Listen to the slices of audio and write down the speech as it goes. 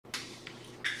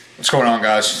What's going on,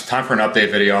 guys? Time for an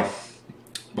update video.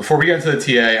 Before we get into the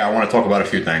TA, I want to talk about a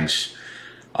few things.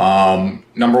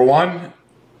 Number one, and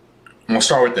we'll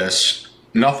start with this.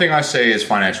 Nothing I say is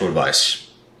financial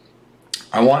advice.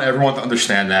 I want everyone to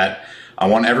understand that. I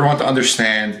want everyone to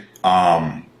understand,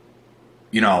 I'm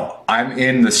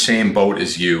in the same boat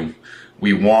as you.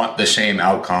 We want the same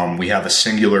outcome. We have a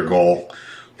singular goal.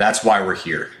 That's why we're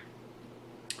here.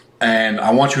 And I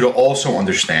want you to also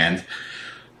understand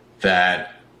that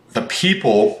the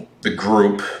people, the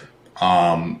group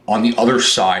on the other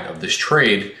side of this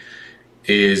trade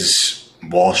is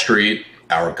Wall Street,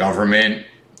 our government,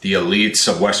 the elites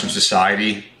of Western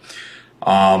society.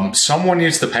 Someone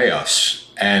needs to pay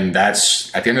us. And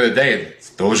that's, at the end of the day,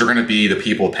 those are going to be the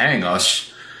people paying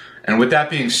us. And with that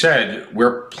being said,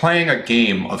 we're playing a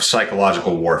game of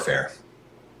psychological warfare.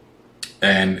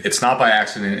 And it's not by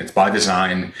accident, it's by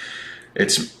design.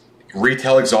 It's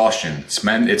retail exhaustion. It's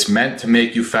meant to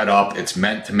make you fed up. It's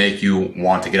meant to make you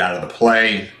want to get out of the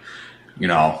play.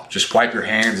 Just wipe your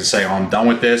hands and say, oh, I'm done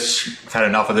with this. I've had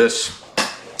enough of this.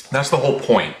 That's the whole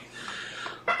point.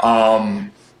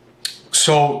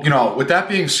 So, with that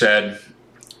being said,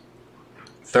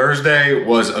 Thursday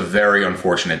was a very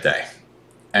unfortunate day.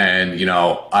 And,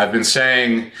 I've been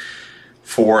saying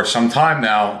for some time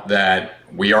now that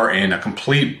we are in a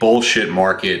complete bullshit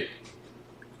market.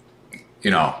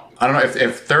 I don't know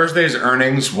if Thursday's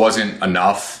earnings wasn't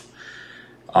enough.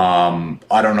 I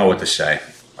don't know what to say.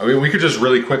 I mean, we could just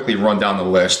really quickly run down the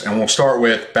list, and we'll start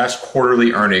with best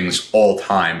quarterly earnings all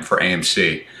time for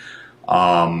AMC.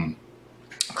 Kroger,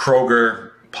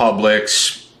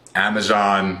 Publix,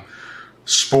 Amazon,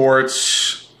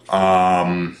 Sports,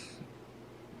 Beyonce,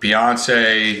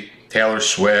 Taylor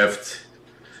Swift.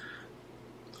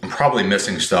 I'm probably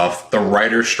missing stuff. The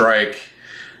writer's strike,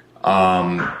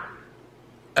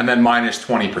 and then minus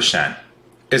 20%.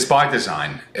 It's by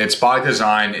design. It's by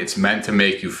design. It's meant to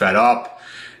make you fed up.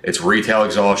 It's retail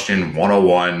exhaustion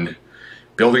 101,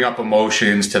 building up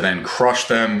emotions to then crush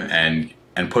them and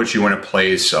put you in a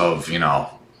place of,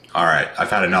 all right, I've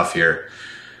had enough here.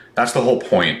 That's the whole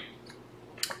point.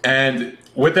 And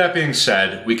with that being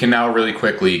said, we can now really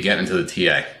quickly get into the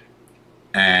TA.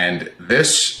 And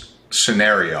this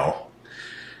scenario,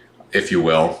 if you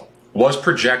will, was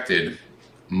projected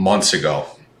months ago.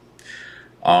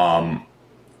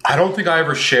 I don't think I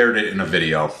ever shared it in a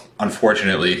video,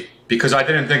 unfortunately, because I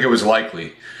didn't think it was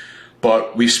likely.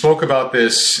 But we spoke about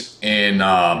this in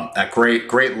at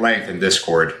great length in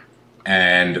Discord,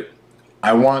 and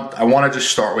I want to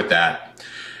just start with that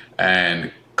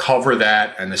and cover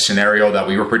that and the scenario that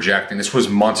we were projecting. This was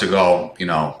months ago,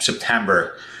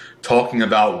 September, talking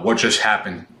about what just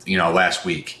happened, last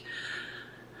week.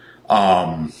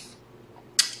 So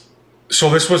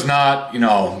this was not,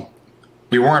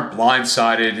 we weren't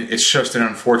blindsided. It's just an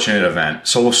unfortunate event.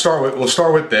 So we'll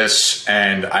start with this,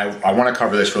 and I want to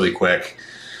cover this really quick.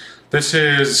 This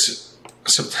is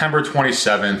September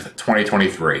 27th,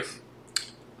 2023.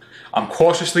 I'm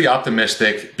cautiously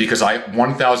optimistic because I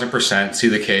 1000% see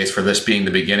the case for this being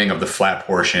the beginning of the flat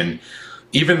portion.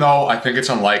 Even though I think it's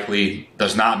unlikely,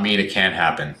 does not mean it can't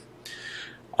happen.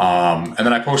 And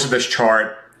then I posted this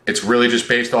chart. It's really just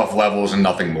based off levels and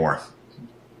nothing more.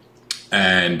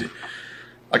 And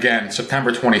again,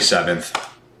 September 27th,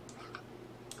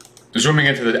 zooming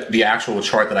into the actual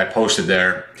chart that I posted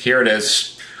there, here it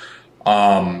is.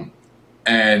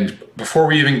 And before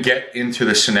we even get into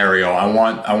the scenario, I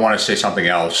want to say something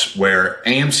else where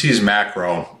AMC's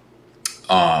macro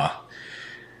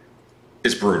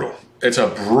is brutal. It's a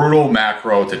brutal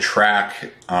macro to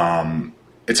track.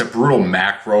 It's a brutal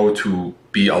macro to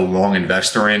be a long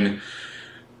investor in,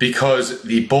 because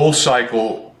the bull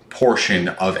cycle portion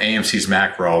of AMC's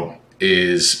macro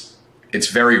it's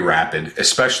very rapid,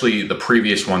 especially the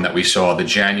previous one that we saw, the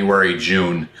January,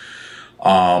 June.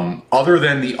 Other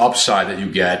than the upside that you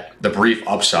get, the brief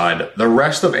upside, the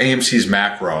rest of AMC's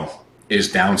macro is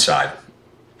downside,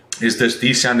 is this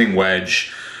descending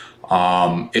wedge.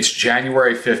 It's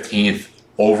January 15th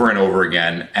over and over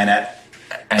again.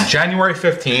 And January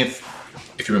 15th,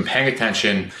 if you've been paying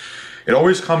attention, it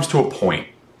always comes to a point.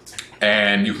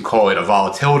 And you can call it a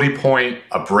volatility point,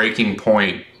 a breaking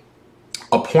point,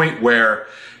 a point where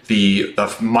the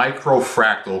micro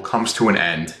fractal comes to an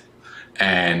end,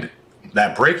 and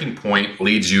that breaking point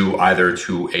leads you either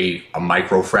to a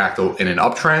micro fractal in an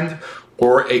uptrend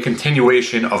or a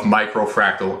continuation of micro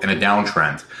fractal in a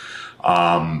downtrend.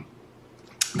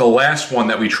 The last one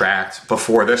that we tracked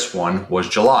before this one was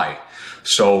July.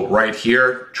 So right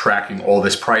here, tracking all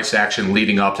this price action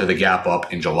leading up to the gap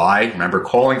up in July. Remember,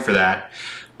 calling for that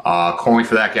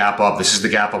gap up. This is the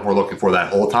gap up we're looking for that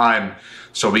whole time.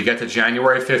 So we get to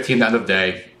January 15th, end of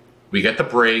day. We get the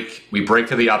break. We break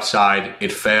to the upside.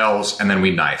 It fails, and then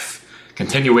we knife.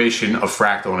 Continuation of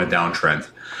fractal in a downtrend.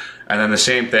 And then the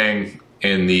same thing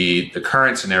in the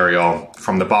current scenario,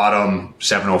 from the bottom,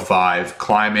 705,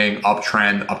 climbing,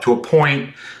 uptrend, up to a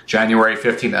point, January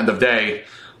 15th, end of day,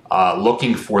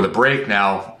 looking for the break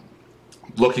now,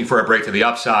 looking for a break to the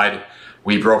upside.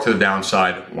 We broke to the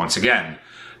downside once again.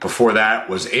 Before that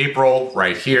was April,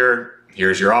 right here.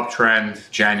 Here's your uptrend,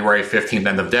 January 15th,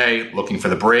 end of day, looking for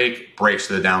the break, breaks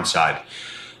to the downside.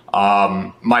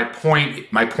 My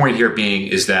point here being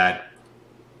is that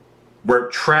we're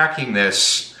tracking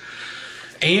this.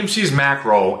 AMC's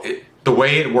macro, the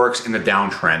way it works in the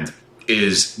downtrend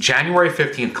is January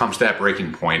 15th comes to that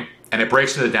breaking point, and it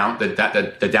breaks to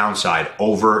the downside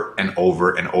over and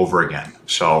over and over again.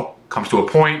 So comes to a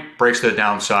point, breaks to the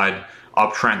downside,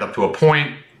 uptrend up to a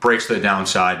point, breaks to the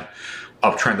downside,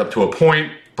 uptrend up to a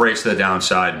point, breaks to the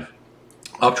downside,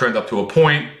 uptrend up to a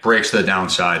point, breaks to the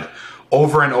downside,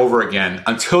 over and over again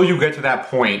until you get to that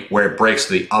point where it breaks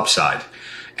to the upside.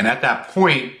 And at that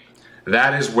point,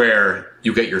 that is where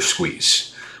you get your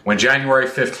squeeze. When January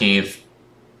 15th,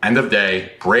 end of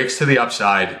day, breaks to the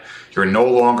upside, you're no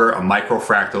longer a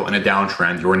microfractal in a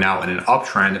downtrend. You are now in an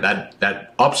uptrend.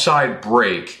 That upside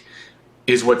break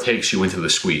is what takes you into the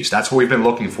squeeze. That's what we've been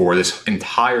looking for this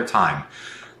entire time.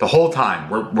 The whole time,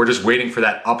 we're just waiting for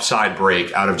that upside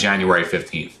break out of January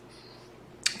 15th.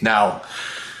 Now,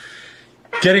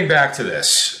 getting back to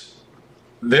this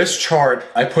chart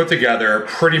I put together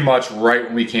pretty much right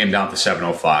when we came down to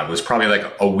 705. It was probably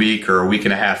like a week or a week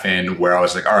and a half in where I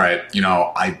was like, all right, you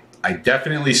know, I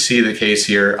definitely see the case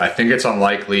here. I think it's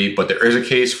unlikely, but there is a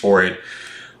case for it,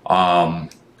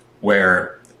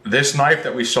 where this knife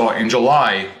that we saw in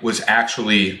July was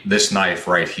actually this knife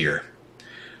right here.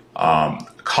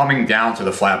 Coming down to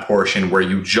the flat portion where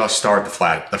you just start the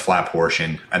flat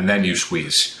portion and then you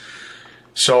squeeze.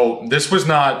 So this was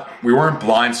not, we weren't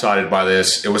blindsided by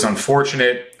this. It was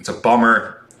unfortunate. It's a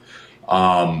bummer.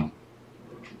 But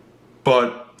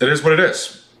it is what it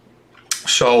is.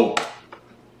 So,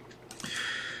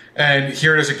 and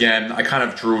here it is again. I kind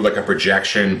of drew like a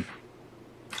projection.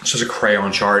 It's just a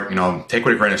crayon chart, you know, take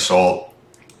with a grain of salt.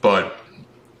 But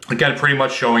again, pretty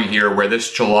much showing here where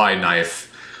this July knife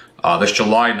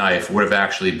would have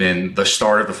actually been the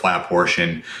start of the flat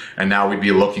portion, and now we'd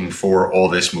be looking for all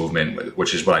this movement,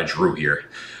 which is what I drew here.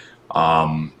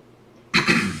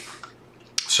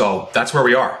 So that's where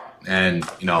we are. And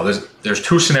you know, there's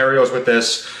two scenarios with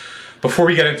this. Before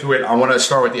we get into it, I want to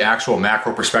start with the actual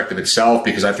macro perspective itself,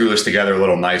 because I threw this together a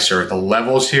little nicer. The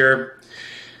levels here,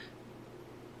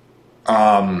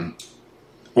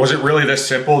 was it really this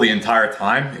simple the entire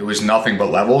time? It was nothing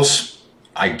but levels,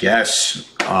 I guess.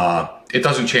 It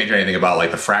doesn't change anything about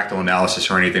like the fractal analysis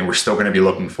or anything. We're still going to be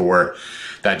looking for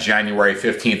that January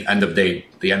 15th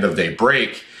the end of day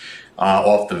break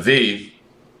off the V.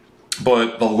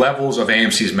 But the levels of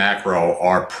AMC's macro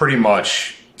are pretty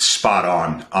much spot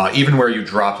on, even where you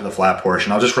drop to the flat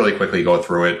portion. I'll just really quickly go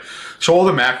through it. So all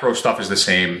the macro stuff is the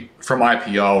same from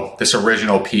IPO. This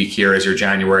original peak here is your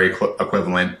January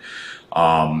equivalent.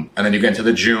 And then you get into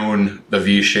the June, the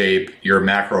V shape, your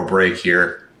macro break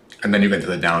here, and then you get into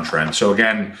the downtrend. So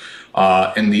again,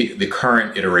 in the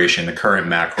current iteration, the current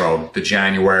macro, the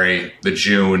January, the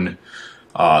June,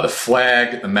 the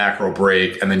flag, the macro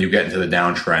break, and then you get into the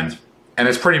downtrend. And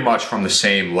it's pretty much from the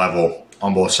same level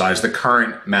on both sides. The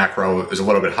current macro is a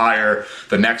little bit higher.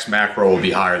 The next macro will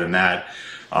be higher than that.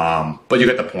 But you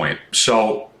get the point.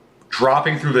 So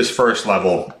dropping through this first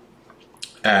level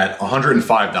at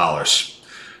 $105,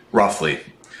 roughly.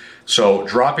 So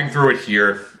dropping through it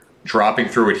here,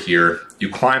 you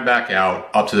climb back out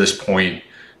up to this point,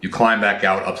 you climb back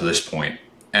out up to this point.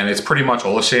 And it's pretty much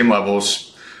all the same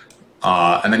levels.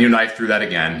 And then you knife through that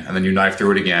again, and then you knife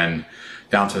through it again,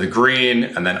 down to the green,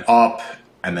 and then up,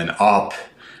 and then up,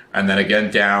 and then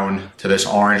again down to this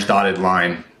orange dotted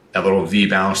line, that little V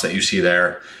bounce that you see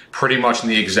there, pretty much in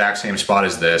the exact same spot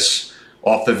as this.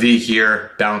 Off the V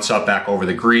here, bounce up back over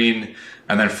the green,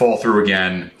 and then fall through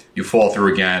again. You fall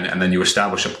through again, and then you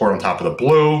establish support on top of the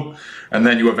blue, and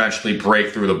then you eventually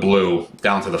break through the blue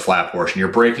down to the flat portion. You're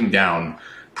breaking down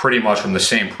pretty much from the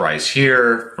same price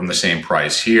here, from the same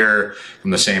price here,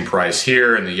 from the same price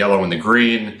here, and the yellow and the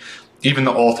green. Even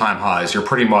the all-time highs, you're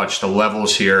pretty much, the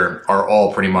levels here are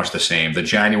all pretty much the same. The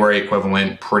January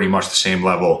equivalent, pretty much the same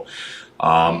level.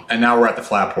 And now we're at the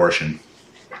flat portion.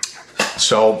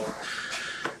 So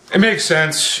it makes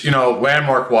sense, you know,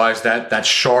 landmark-wise, that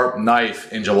sharp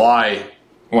knife in July,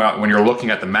 when you're looking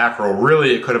at the macro,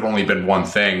 really it could have only been one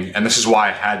thing. And this is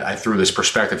why I threw this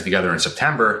perspective together in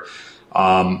September.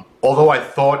 although I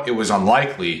thought it was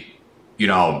unlikely, you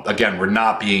know, again, we're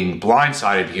not being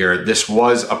blindsided here. This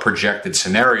was a projected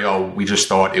scenario. We just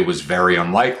thought it was very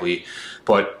unlikely,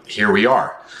 but here we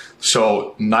are.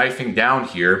 So knifing down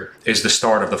here is the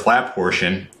start of the flat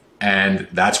portion, and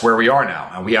that's where we are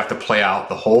now. And we have to play out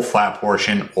the whole flat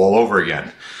portion all over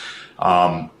again.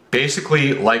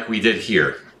 Basically like we did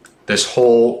here. This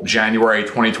whole January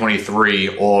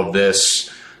 2023, all of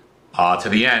this to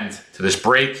the end, to this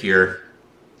break here,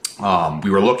 we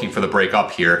were looking for the break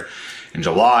up here in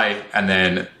July and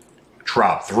then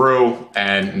drop through,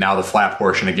 and now the flat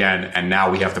portion again, and now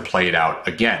we have to play it out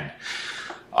again.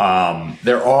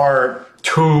 There are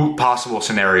two possible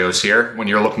scenarios here when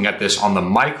you're looking at this on the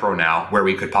micro now, where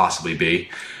we could possibly be.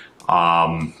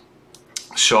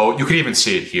 So you could even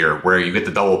see it here, where you get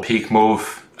the double peak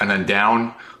move and then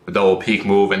down, the double peak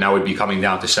move, and now we'd be coming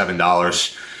down to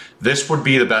 $7. This would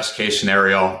be the best case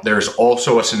scenario. There's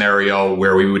also a scenario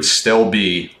where we would still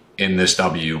be in this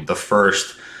W, the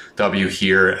first W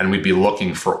here, and we'd be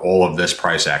looking for all of this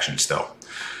price action still.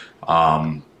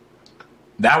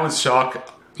 That would suck.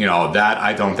 You know, that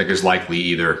I don't think is likely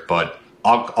either, but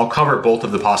I'll cover both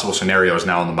of the possible scenarios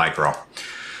now in the micro.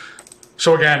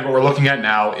 So again, what we're looking at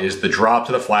now is the drop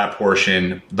to the flat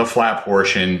portion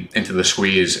into the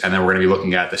squeeze, and then we're going to be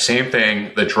looking at the same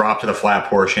thing, the drop to the flat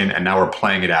portion, and now we're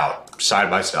playing it out side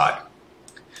by side.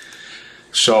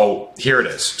 So here it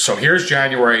is. So here's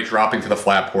January dropping to the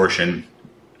flat portion.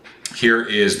 Here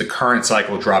is the current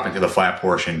cycle dropping to the flat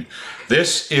portion.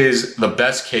 This is the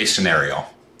best case scenario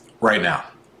right now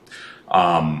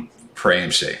for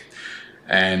AMC.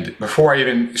 And before I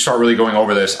even start really going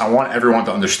over this, I want everyone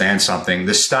to understand something.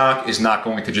 This stock is not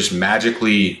going to just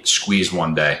magically squeeze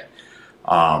one day.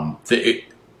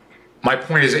 My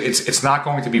point is, it's not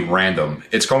going to be random.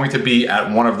 It's going to be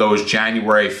at one of those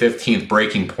January 15th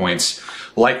breaking points,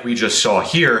 like we just saw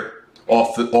here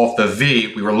off the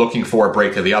V. We were looking for a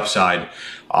break to the upside,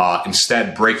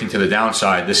 instead breaking to the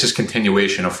downside. This is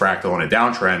continuation of fractal in a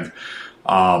downtrend.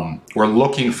 We're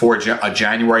looking for a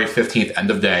January 15th end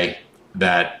of day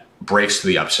that breaks to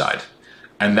the upside,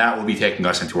 and that will be taking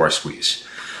us into our squeeze.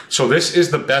 So this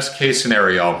is the best case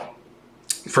scenario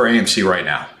for AMC right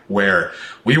now, where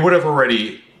we would have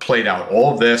already played out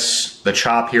all of this, the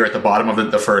chop here at the bottom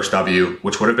of the first W,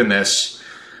 which would have been this,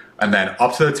 and then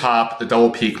up to the top, the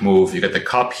double peak move. You get the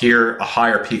cup here, a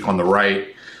higher peak on the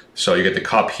right. So you get the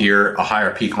cup here, a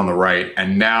higher peak on the right,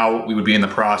 and now we would be in the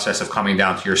process of coming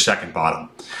down to your second bottom.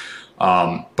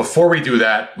 Before we do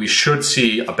that, we should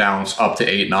see a bounce up to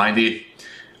 890.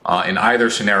 In either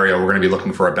scenario, we're going to be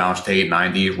looking for a bounce to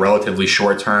 890, relatively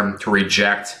short term, to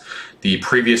reject the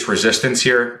previous resistance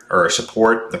here, or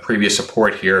support, the previous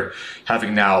support here,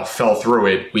 having now fell through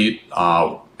it.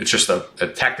 It's just a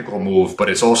technical move, but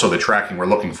it's also the tracking we're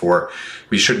looking for.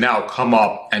 We should now come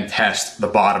up and test the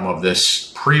bottom of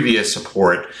this previous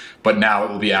support, but now it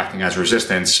will be acting as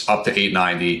resistance up to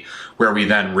 890, where we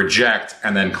then reject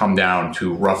and then come down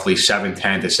to roughly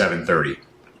 710 to 730.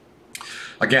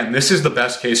 Again, this is the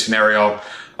best case scenario.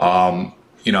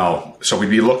 You know, so we'd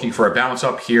be looking for a bounce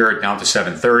up here down to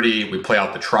 730. We play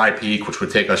out the tri-peak, which would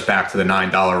take us back to the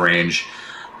 $9 range.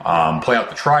 Play out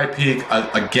the tri-peak,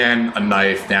 again, a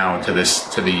knife down to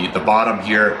the bottom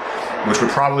here, which would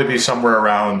probably be somewhere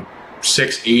around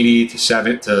 680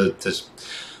 to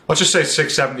let's just say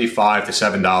 675 to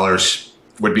 $7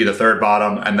 would be the third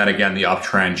bottom, and then again the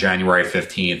uptrend January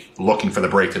 15th, looking for the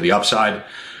break to the upside.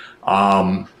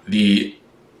 That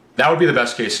would be the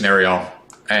best case scenario,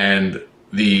 and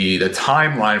the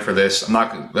timeline for this,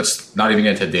 let's not even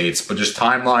get into dates, but just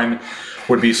timeline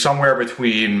would be somewhere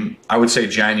between, I would say,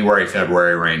 January,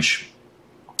 February range,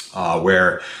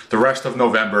 where the rest of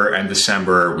November and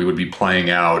December we would be playing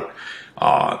out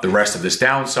the rest of this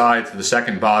downside to the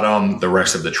second bottom, the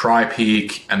rest of the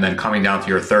tri-peak, and then coming down to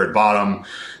your third bottom.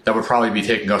 That would probably be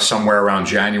taking us somewhere around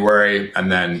January,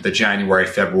 and then the January,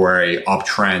 February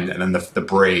uptrend, and then the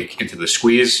break into the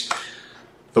squeeze.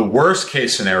 The worst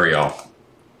case scenario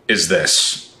is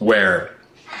this, where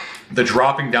the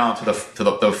dropping down to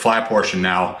the flat portion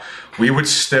now, we would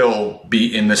still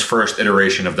be in this first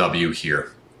iteration of W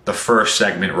here, the first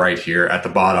segment right here at the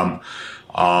bottom.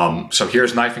 So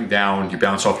here's knifing down, you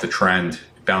bounce off the trend,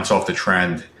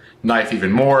 knife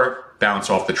even more, bounce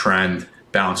off the trend,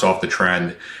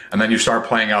 and then you start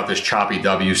playing out this choppy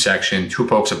W section, two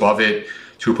pokes above it,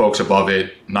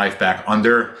 knife back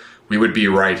under. We would be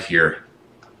right here.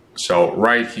 So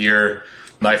right here,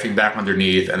 knifing back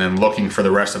underneath, and then looking for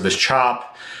the rest of this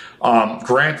chop.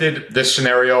 Granted, this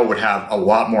scenario would have a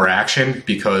lot more action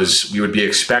because we would be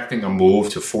expecting a move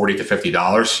to $40 to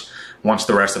 $50 once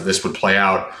the rest of this would play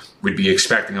out, we'd be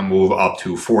expecting a move up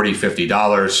to $40,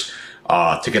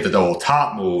 $50 to get the double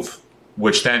top move,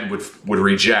 which then would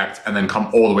reject and then come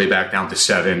all the way back down to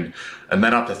 7 and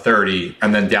then up to 30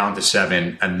 and then down to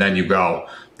 7 and then you go.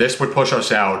 This would push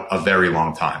us out a very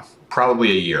long time,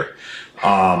 probably a year.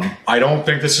 I don't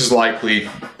think this is likely.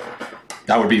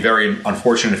 That would be very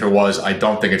unfortunate if it was. I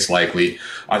don't think it's likely.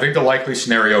 I think the likely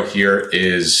scenario here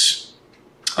is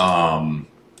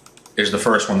the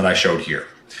first one that I showed here,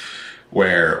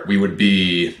 where we would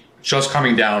be just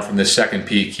coming down from this second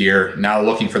peak here, now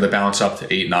looking for the bounce up to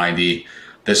 890,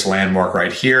 this landmark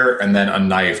right here, and then a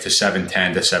knife to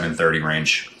 710 to 730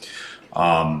 range.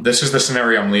 This is the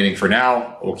scenario I'm leaning for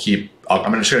now.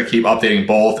 I'm just going to keep updating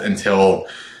both until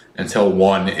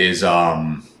one is,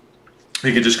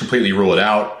 we could just completely rule it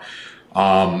out.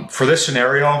 For this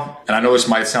scenario, and I know this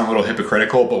might sound a little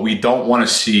hypocritical, but we don't want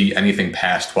to see anything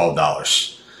past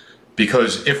 $12.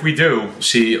 Because if we do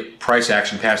see price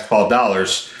action past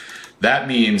 $12, that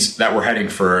means that we're heading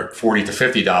for $40 to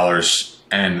 $50,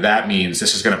 and that means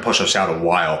this is going to push us out a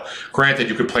while. Granted,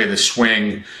 you could play the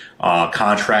swing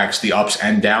contracts, the ups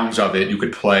and downs of it, you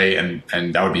could play, and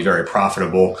that would be very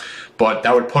profitable, but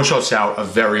that would push us out a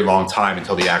very long time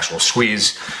until the actual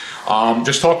squeeze.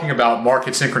 Just talking about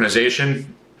market synchronization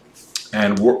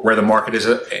and where the market is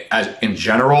as in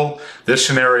general, this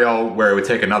scenario where it would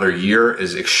take another year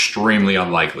is extremely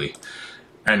unlikely.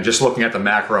 And just looking at the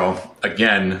macro,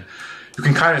 again, you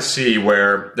can kind of see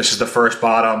where this is the first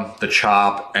bottom, the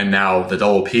chop, and now the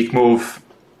double peak move,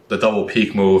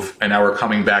 and now we're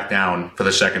coming back down for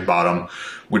the second bottom.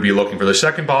 We'd be looking for the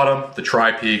second bottom, the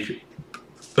tri-peak,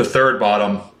 the third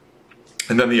bottom,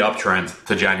 and then the uptrend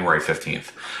to January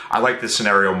 15th. I like this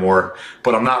scenario more,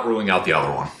 but I'm not ruling out the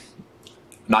other one.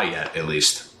 Not yet, at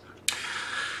least.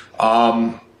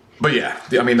 But yeah,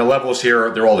 I mean, the levels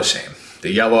here, they're all the same. The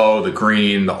yellow, the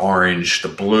green, the orange, the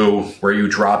blue, where you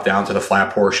drop down to the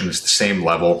flat portion is the same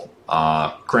level.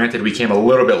 Granted, we came a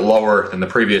little bit lower than the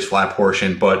previous flat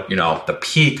portion, but you know, the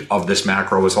peak of this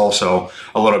macro was also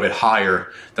a little bit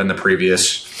higher than the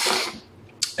previous.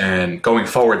 And going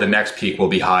forward, the next peak will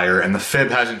be higher, and the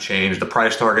fib hasn't changed. The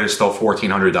price target is still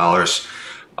 $1,400,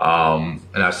 and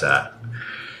that's that.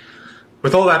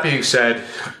 With all that being said,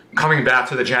 coming back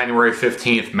to the January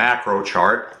 15th macro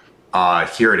chart,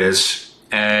 here it is.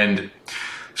 And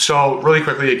so really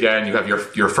quickly again, you have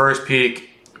your first peak,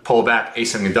 pullback,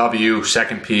 ascending W,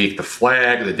 second peak, the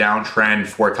flag, the downtrend,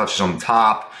 4 touches on the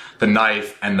top, the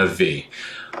knife, and the V.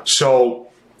 So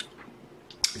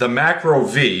the macro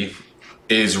V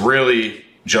is really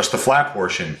just the flat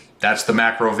portion. That's the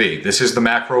macro V. This is the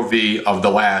macro V of the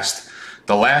last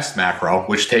macro,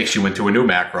 which takes you into a new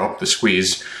macro, the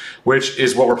squeeze, which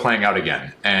is what we're playing out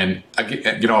again. And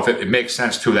you know, if it makes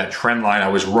sense to that trend line I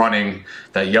was running,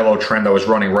 that yellow trend I was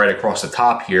running right across the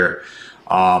top here,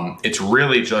 it's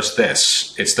really just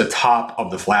this. It's the top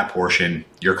of the flat portion.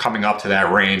 You're coming up to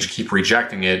that range, keep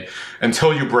rejecting it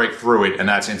until you break through it, and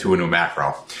that's into a new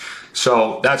macro.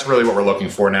 So that's really what we're looking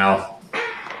for now,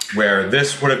 where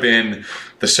this would have been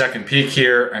the second peak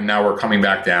here, and now we're coming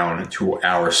back down to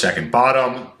our second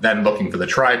bottom, then looking for the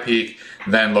tri-peak,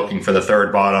 then looking for the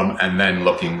third bottom, and then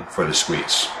looking for the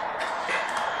squeeze.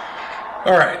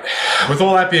 All right, with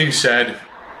all that being said,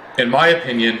 in my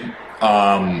opinion,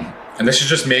 and this is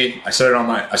just me, I said it on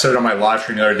my live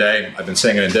stream the other day, I've been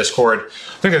saying it in Discord.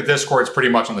 I think that Discord's pretty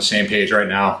much on the same page right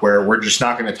now, where we're just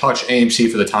not gonna touch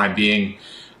AMC for the time being.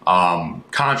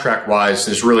 Contract-wise,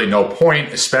 there's really no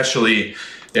point, especially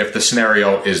if the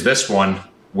scenario is this one,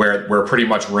 where we're pretty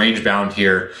much range-bound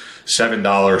here,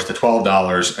 $7 to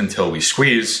 $12 until we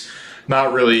squeeze.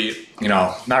 Not really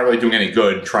doing any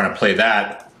good trying to play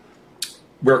that.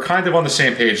 We're kind of on the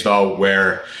same page though,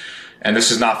 where, and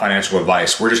this is not financial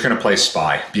advice, we're just going to play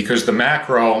SPY, because the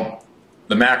macro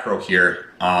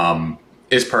here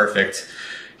is perfect.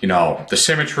 You know, the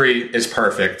symmetry is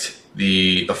perfect.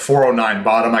 The 409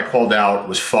 bottom I called out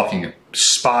was fucking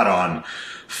spot on.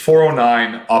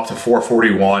 409 up to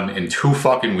 441 in 2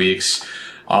 fucking weeks.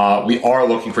 We are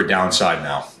looking for downside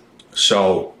now.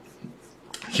 So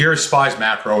here's SPY's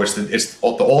macro. It's the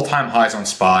all-time highs on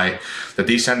SPY, the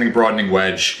descending broadening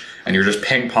wedge, and you're just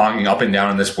ping-ponging up and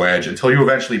down in this wedge until you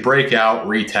eventually break out,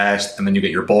 retest, and then you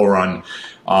get your bull run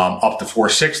up to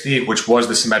 460, which was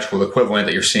the symmetrical equivalent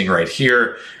that you're seeing right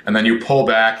here, and then you pull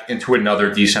back into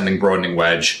another descending broadening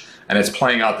wedge, and it's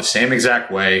playing out the same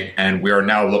exact way, and we are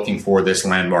now looking for this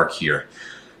landmark here.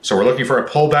 So we're looking for a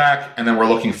pullback, and then we're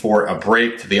looking for a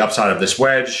break to the upside of this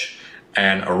wedge,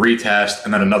 and a retest,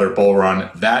 and then another bull run.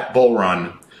 That bull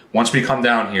run, once we come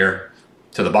down here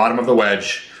to the bottom of the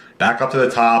wedge, back up to the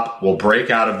top. We'll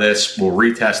break out of this. We'll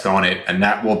retest on it, and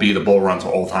that will be the bull run to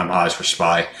all-time highs for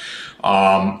SPY.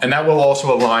 And that will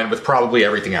also align with probably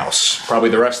everything else. Probably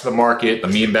the rest of the market, the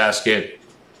meme basket,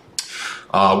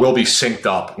 will be synced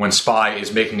up. When SPY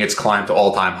is making its climb to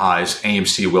all-time highs,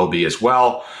 AMC will be as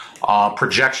well.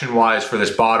 Projection-wise for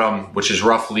this bottom, which is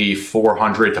roughly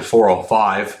 400 to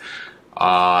 405,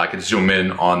 I can zoom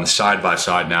in on the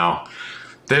side-by-side now.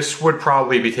 This would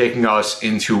probably be taking us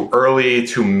into early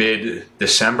to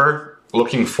mid-December,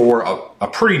 looking for a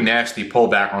pretty nasty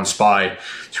pullback on SPY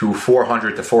to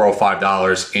 $400 to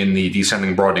 $405 in the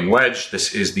descending broadening wedge.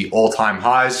 This is the all-time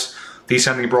highs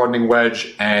descending broadening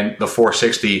wedge and the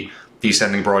 460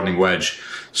 descending broadening wedge.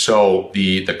 So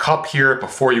the cup here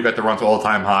before you get the run to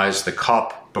all-time highs, the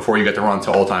cup before you get the run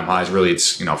to all-time highs, really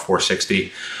it's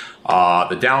 460.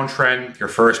 The downtrend, your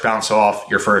first bounce off,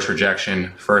 your first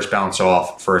rejection, first bounce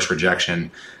off, first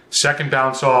rejection, second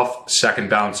bounce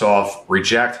off,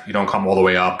 reject, you don't come all the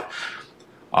way up.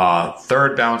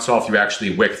 Third bounce off, you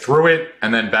actually wick through it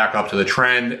and then back up to the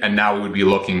trend. And now we would be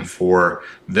looking for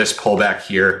this pullback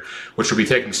here, which would be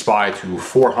taking SPY to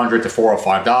 $400 to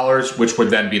 $405, which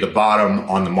would then be the bottom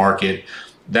on the market.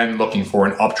 Then looking for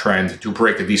an uptrend to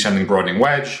break the descending broadening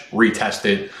wedge, retest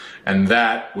it, and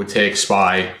that would take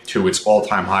SPY to its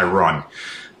all-time high run.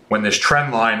 When this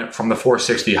trend line from the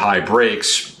 460 high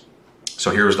breaks,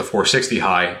 so here's the 460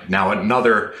 high, now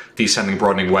another descending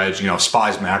broadening wedge,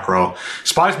 SPY's macro.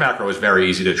 SPY's macro is very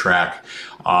easy to track.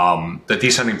 The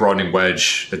descending broadening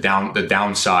wedge, the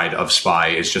downside of SPY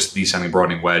is just the descending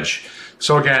broadening wedge.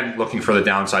 So again, looking for the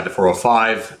downside to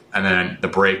 405, and then the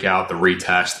breakout, the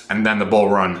retest, and then the bull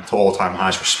run to all-time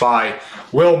highs for SPY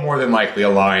will more than likely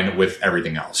align with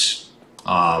everything else,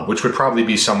 which would probably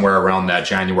be somewhere around that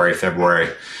January, February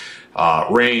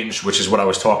range, which is what I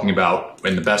was talking about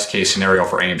in the best case scenario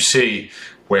for AMC,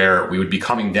 where we would be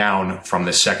coming down from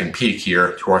the second peak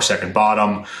here to our second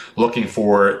bottom, looking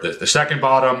for the second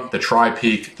bottom, the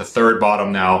tri-peak, the third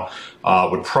bottom now,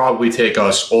 would probably take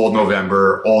us all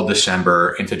November, all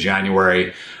December into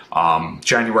January.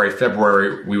 January,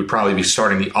 February, we would probably be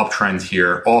starting the uptrend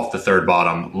here off the third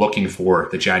bottom, looking for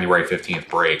the January 15th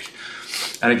break.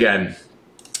 And again,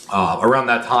 around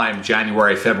that time,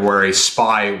 January, February,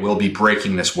 SPY will be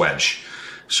breaking this wedge.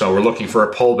 So we're looking for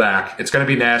a pullback. It's going to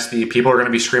be nasty. People are going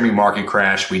to be screaming market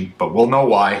crash, but we'll know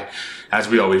why, as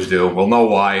we always do. We'll know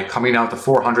why. Coming down to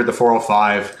 400 to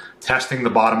 405, testing the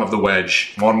bottom of the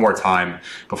wedge one more time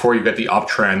before you get the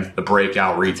uptrend, the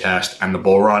breakout, retest, and the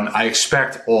bull run. I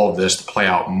expect all of this to play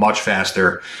out much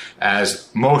faster,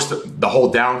 as the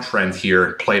whole downtrend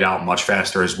here played out much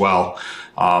faster as well.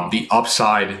 The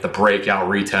upside, the breakout,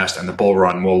 retest, and the bull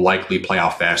run will likely play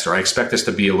out faster. I expect this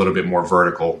to be a little bit more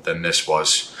vertical than this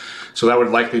was. So that would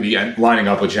likely be lining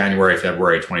up with January,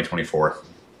 February 2024.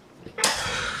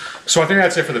 So I think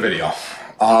that's it for the video.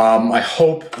 I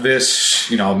hope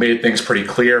this, made things pretty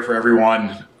clear for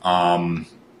everyone.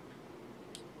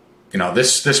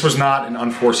 This was not an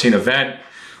unforeseen event.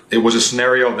 It was a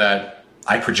scenario that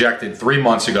I projected 3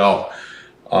 months ago.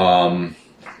 I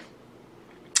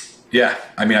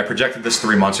projected this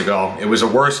 3 months ago. It was a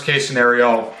worst case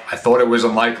scenario. I thought it was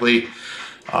unlikely,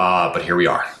 but here we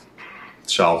are.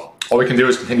 So all we can do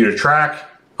is continue to track.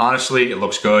 Honestly, it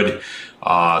looks good.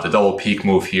 The double peak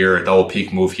move here,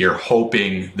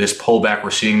 hoping this pullback we're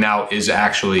seeing now is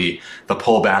actually the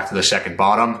pullback to the second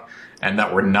bottom, and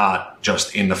that we're not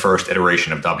just in the first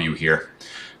iteration of W here.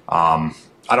 I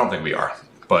don't think we are,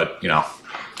 but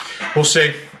we'll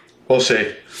see. We'll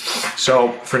see.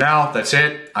 So for now, that's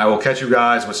it. I will catch you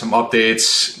guys with some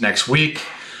updates next week.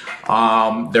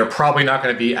 They're probably not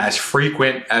going to be as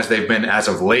frequent as they've been as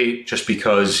of late, just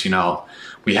because,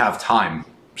 we have time.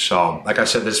 So like I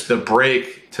said, the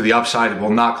break to the upside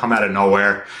will not come out of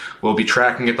nowhere. We'll be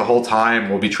tracking it the whole time.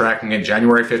 We'll be tracking it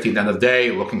January 15th, end of the day,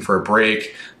 looking for a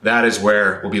break. That is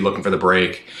where we'll be looking for the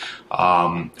break.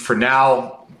 For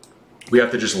now, we have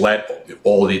to just let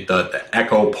all the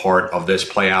echo part of this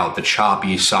play out, the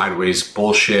choppy sideways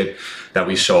bullshit that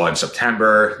we saw in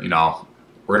September.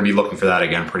 We're going to be looking for that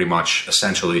again pretty much,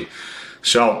 essentially.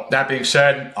 So that being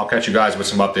said, I'll catch you guys with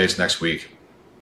some updates next week.